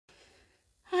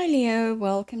Hi Leo,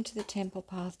 welcome to the Temple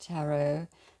Path Tarot.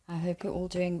 I hope you're all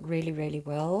doing really, really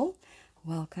well.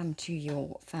 Welcome to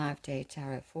your 5-day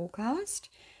tarot forecast.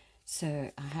 So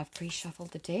I have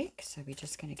pre-shuffled the deck, so we're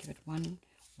just going to give it one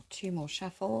or two more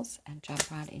shuffles and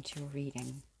jump right into your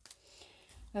reading.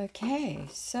 Okay,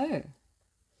 so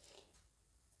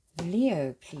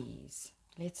Leo, please.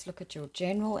 Let's look at your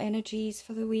general energies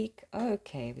for the week.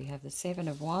 Okay, we have the 7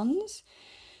 of Wands.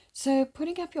 So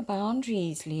putting up your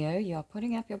boundaries, Leo, you're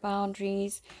putting up your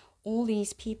boundaries. All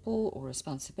these people or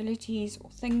responsibilities or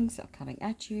things are coming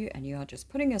at you, and you are just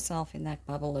putting yourself in that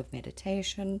bubble of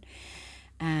meditation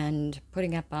and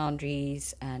putting up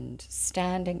boundaries and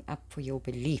standing up for your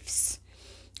beliefs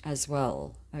as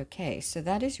well. Okay, so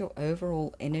that is your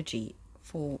overall energy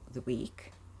for the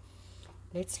week.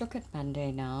 Let's look at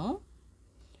Monday now.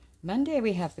 Monday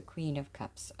we have the Queen of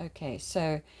Cups. Okay,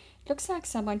 so it looks like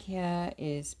someone here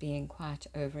is being quite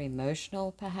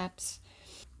over-emotional, perhaps.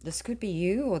 This could be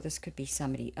you or this could be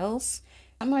somebody else.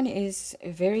 Someone is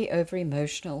very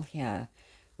over-emotional here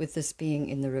with this being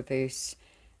in the reverse.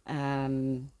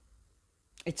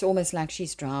 It's almost like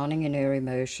she's drowning in her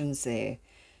emotions there.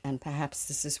 And perhaps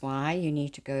this is why you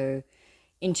need to go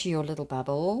into your little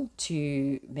bubble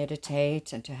to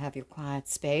meditate and to have your quiet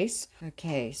space.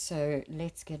 Okay, so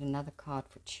let's get another card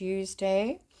for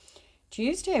Tuesday.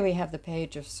 Tuesday we have the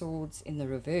Page of Swords in the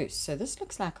reverse. So this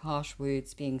looks like harsh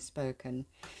words being spoken.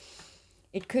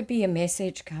 It could be a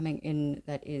message coming in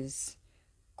that is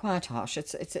quite harsh.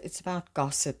 It's about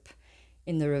gossip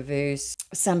in the reverse.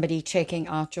 Somebody checking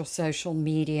out your social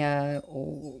media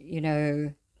or,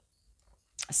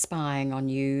 spying on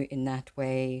you in that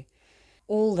way.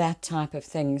 All that type of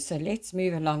thing. So let's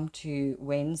move along to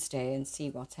Wednesday and see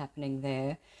what's happening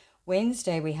there.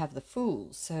 Wednesday we have the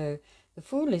Fool. So the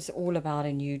Fool is all about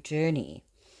a new journey.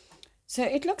 So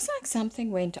it looks like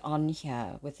something went on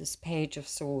here with this Page of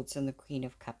Swords and the Queen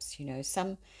of Cups.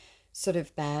 Some sort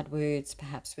of bad words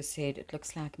perhaps were said. It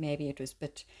looks like maybe it was a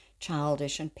bit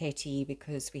childish and petty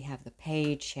because we have the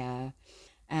Page here.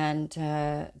 And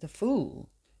the Fool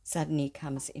suddenly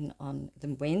comes in on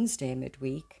the Wednesday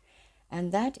midweek.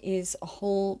 And that is a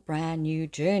whole brand new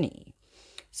journey.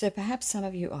 So perhaps some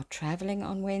of you are traveling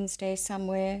on Wednesday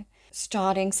somewhere,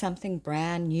 starting something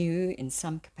brand new in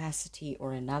some capacity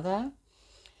or another.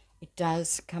 It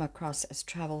does come across as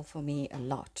travel for me a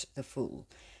lot, the Fool.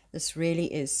 This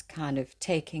really is kind of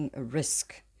taking a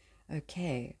risk.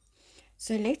 Okay,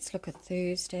 so let's look at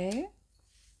Thursday.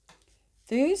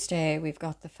 Thursday, we've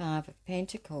got the 5 of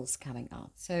Pentacles coming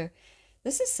out. So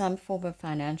this is some form of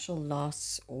financial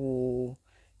loss or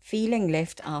feeling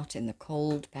left out in the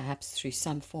cold, perhaps through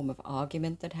some form of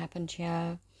argument that happened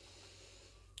here.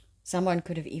 Someone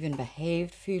could have even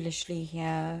behaved foolishly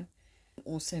here.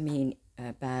 Also mean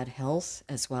bad health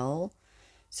as well.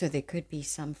 So there could be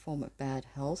some form of bad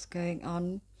health going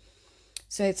on.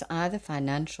 So it's either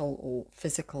financial or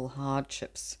physical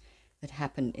hardships that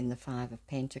happen in the 5 of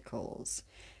Pentacles.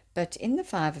 But in the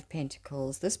 5 of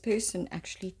Pentacles, this person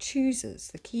actually chooses.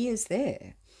 The key is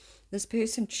there. This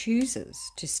person chooses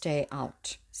to stay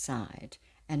outside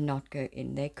and not go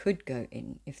in. They could go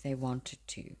in if they wanted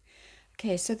to.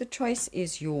 Okay, so the choice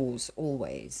is yours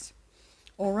always.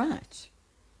 All right.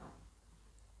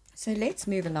 So let's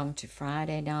move along to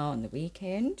Friday now on the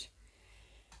weekend.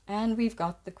 And we've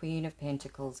got the Queen of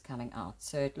Pentacles coming out.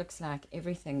 So it looks like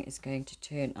everything is going to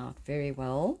turn out very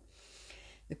well.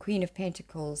 The Queen of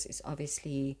Pentacles is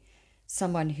obviously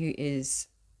someone who is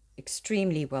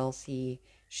extremely wealthy.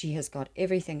 She has got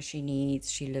everything she needs.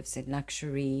 She lives in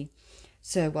luxury.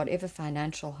 So whatever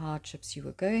financial hardships you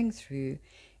were going through,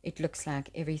 it looks like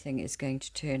everything is going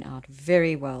to turn out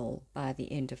very well by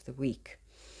the end of the week.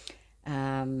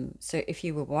 So if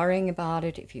you were worrying about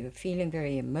it, if you were feeling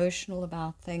very emotional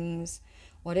about things,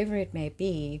 whatever it may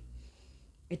be,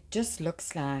 it just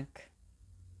looks like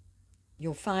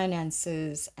your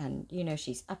finances, and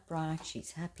she's upright,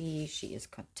 she's happy, she is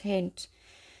content,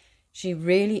 she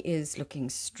really is looking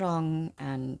strong.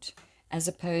 And as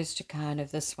opposed to kind of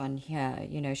this one here,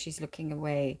 she's looking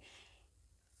away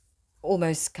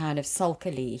almost kind of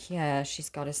sulkily. Here she's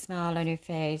got a smile on her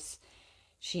face.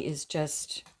 She is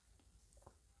just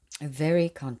very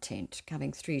content,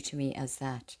 coming through to me as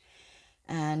that.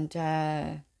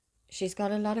 And she's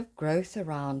got a lot of growth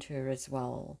around her as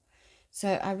well. So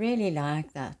I really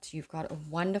like that. You've got a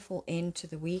wonderful end to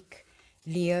the week,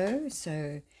 Leo.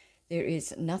 So there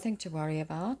is nothing to worry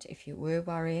about if you were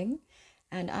worrying.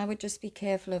 And I would just be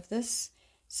careful of this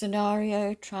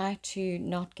scenario. Try to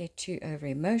not get too over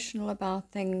emotional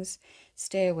about things.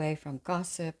 Stay away from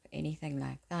gossip, anything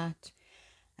like that.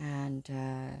 And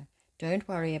don't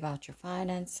worry about your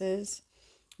finances.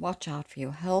 watch out for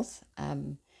your health.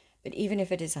 But even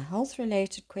if it is a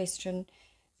health-related question,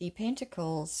 the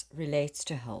Pentacles relates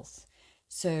to health.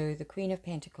 So the Queen of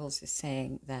Pentacles is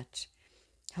saying that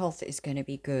health is going to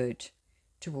be good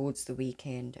towards the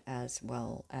weekend, as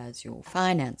well as your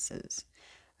finances.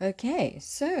 Okay,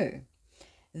 so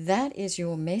that is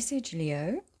your message,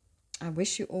 Leo. I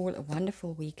wish you all a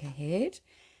wonderful week ahead,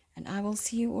 and I will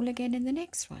see you all again in the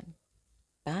next one.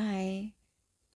 Bye.